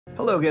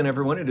Hello again,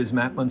 everyone. It is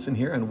Matt Munson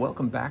here, and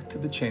welcome back to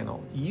the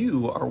channel.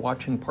 You are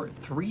watching part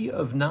 3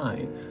 of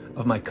 9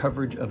 of my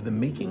coverage of the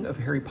Making of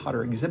Harry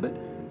Potter exhibit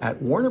at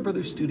Warner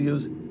Brothers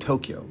Studios,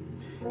 Tokyo.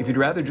 If you'd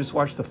rather just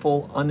watch the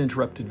full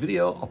uninterrupted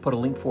video, I'll put a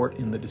link for it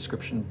in the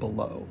description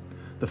below.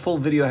 The full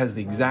video has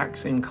the exact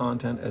same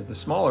content as the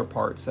smaller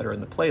parts that are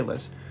in the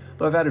playlist,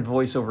 though I've added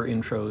voiceover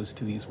intros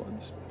to these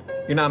ones.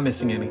 You're not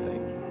missing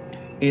anything.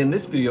 In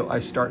this video, I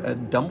start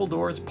at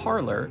Dumbledore's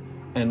Parlor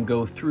and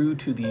go through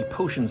to the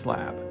Potions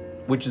Lab,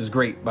 which is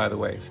great, by the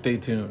way. Stay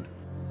tuned.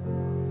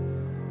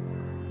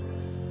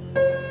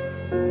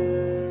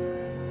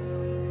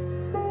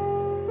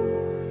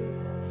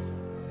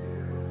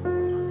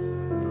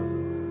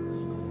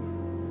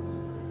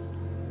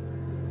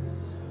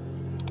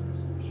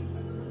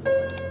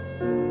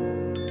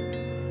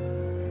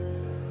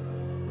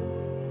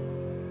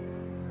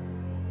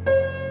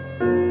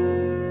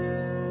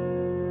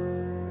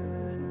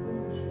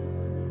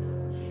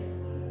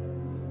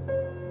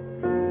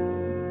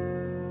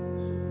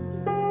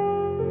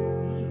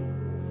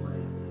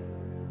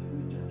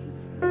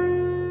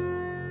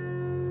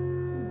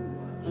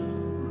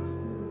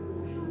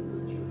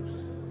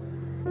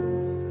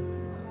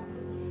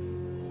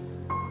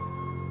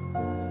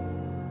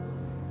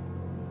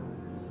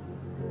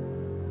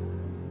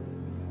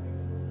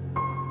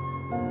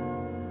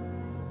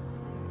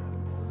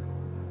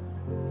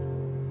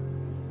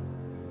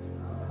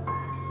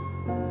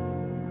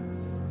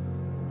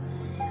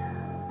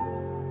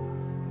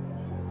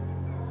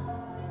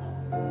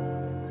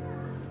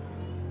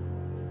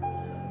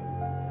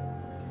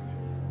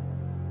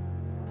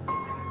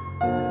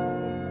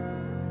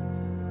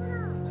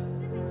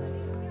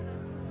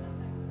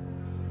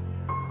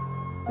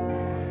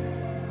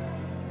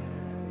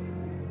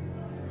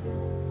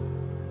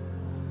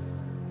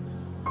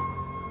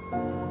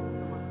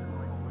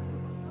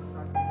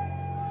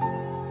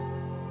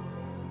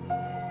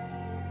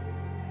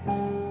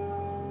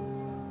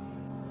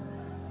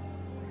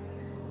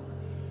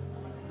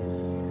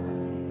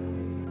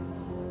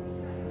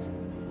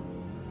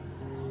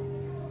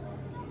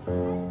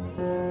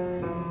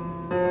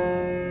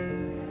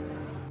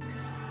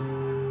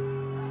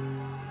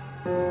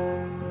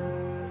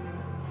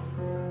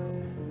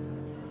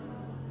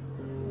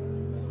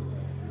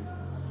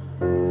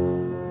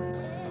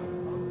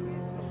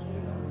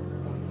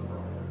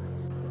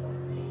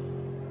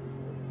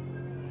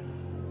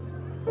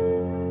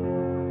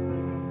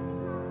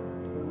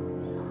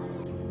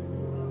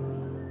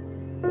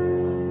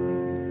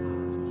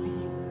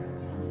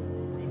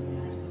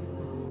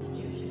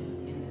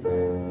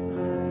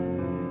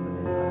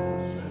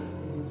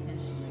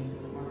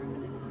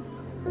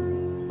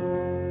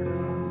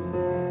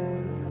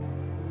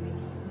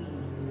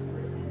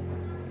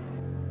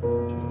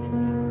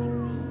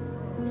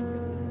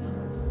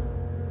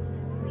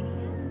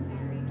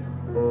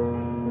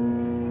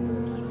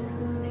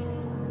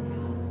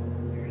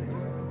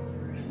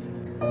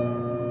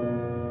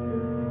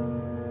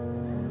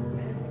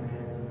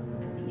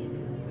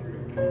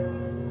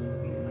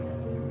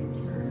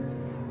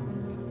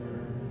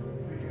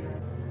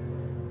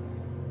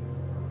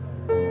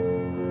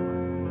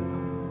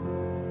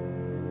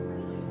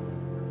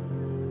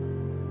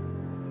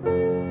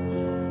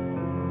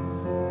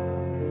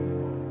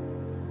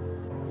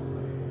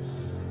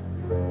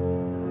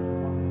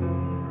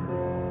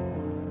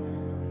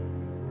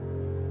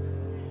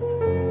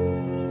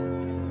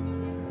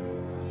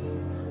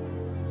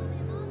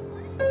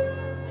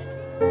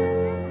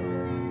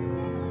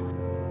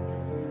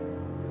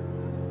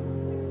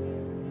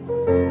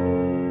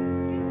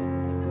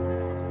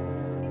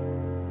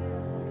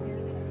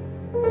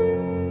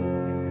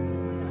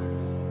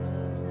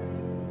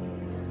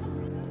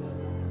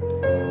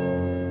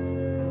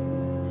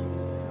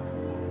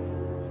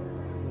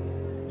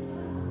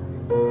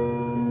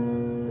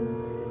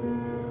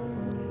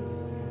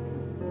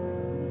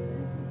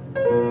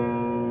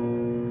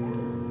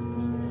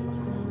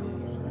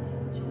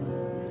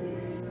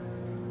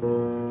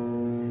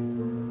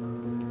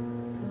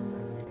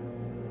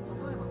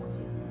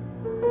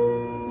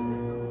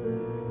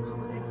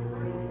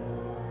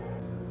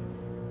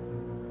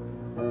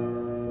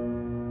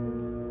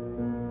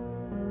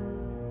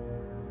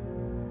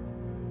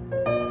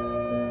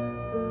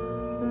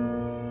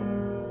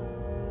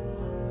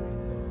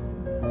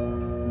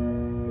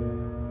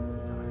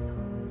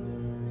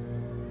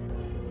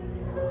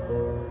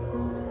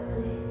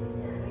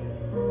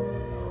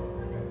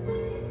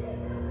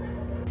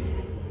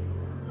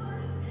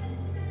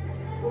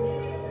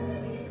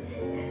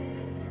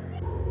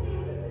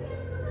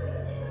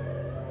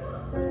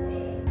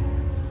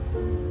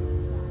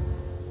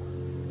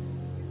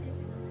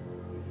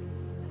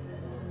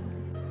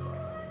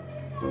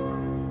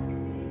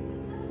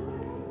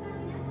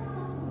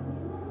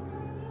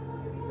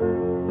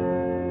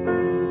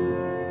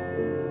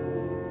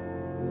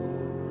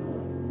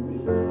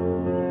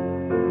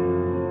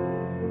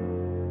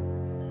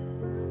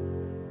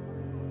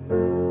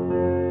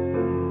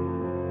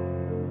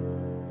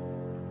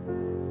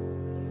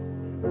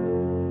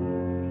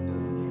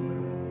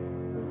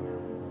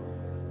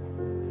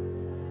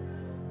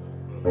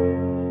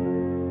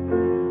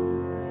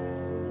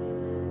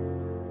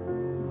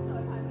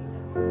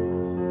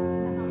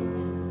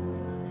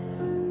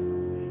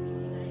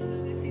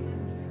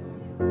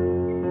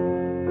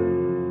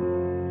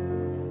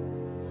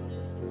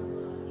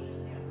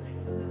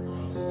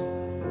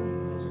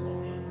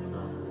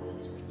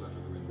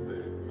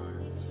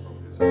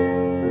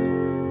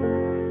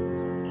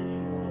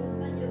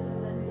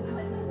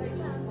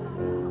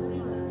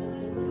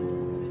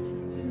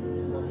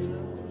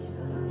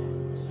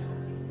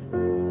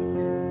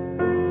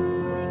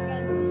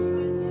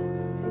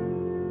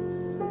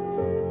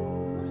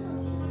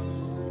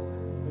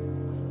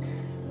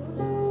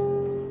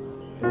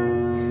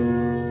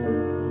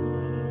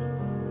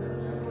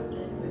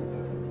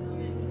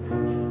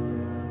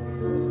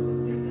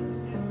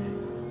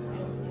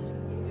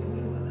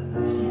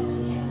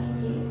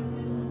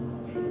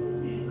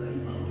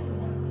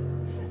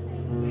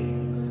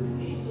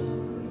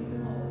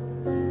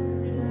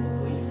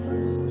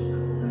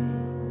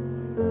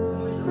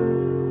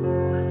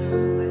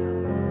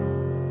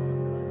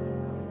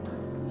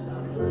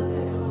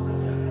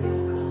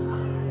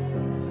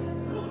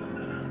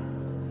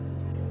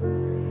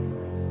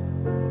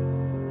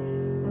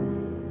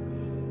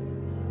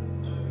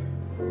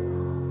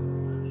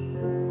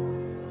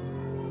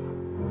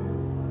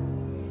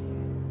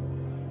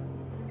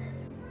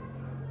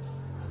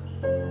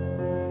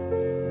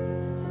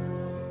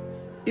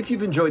 If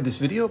you've enjoyed this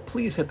video,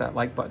 please hit that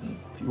like button.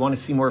 If you want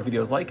to see more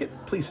videos like it,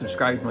 please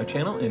subscribe to my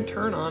channel and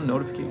turn on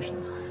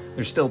notifications.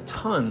 There's still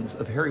tons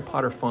of Harry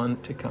Potter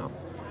fun to come.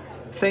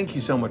 Thank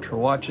you so much for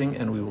watching,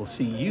 and we will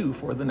see you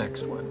for the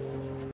next one.